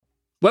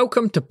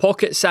Welcome to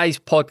Pocket Size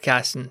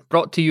Podcasting,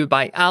 brought to you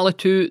by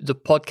Alitu, the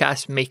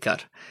podcast maker.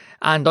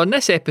 And on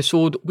this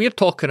episode, we're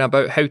talking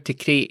about how to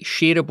create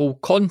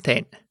shareable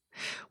content.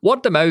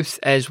 Word of mouth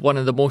is one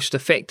of the most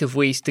effective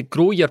ways to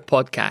grow your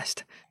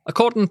podcast.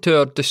 According to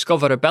our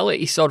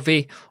discoverability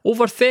survey,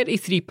 over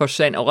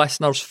 33% of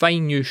listeners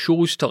find new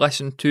shows to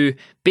listen to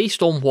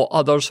based on what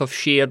others have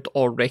shared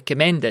or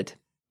recommended.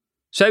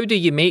 So how do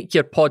you make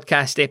your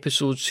podcast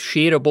episodes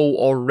shareable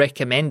or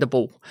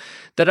recommendable?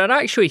 There are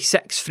actually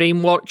 6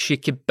 frameworks you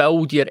could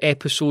build your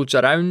episodes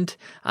around,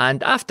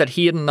 and after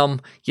hearing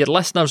them, your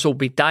listeners will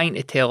be dying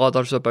to tell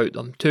others about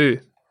them too.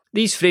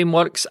 These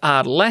frameworks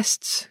are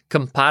lists,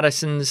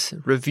 comparisons,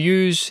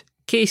 reviews,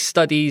 case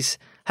studies,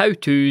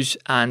 how-tos,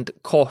 and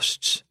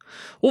costs.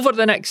 Over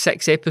the next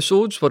 6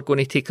 episodes, we're going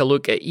to take a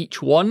look at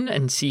each one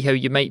and see how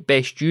you might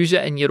best use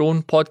it in your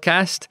own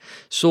podcast.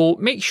 So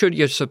make sure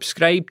you're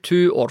subscribed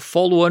to or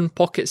following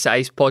Pocket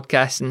Size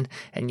Podcasting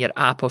in your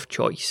app of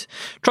choice.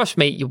 Trust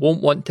me, you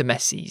won't want to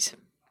miss these.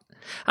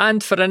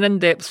 And for an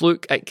in-depth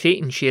look at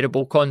creating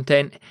shareable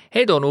content,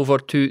 head on over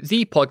to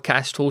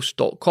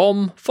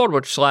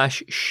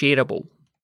thepodcasthost.com/shareable.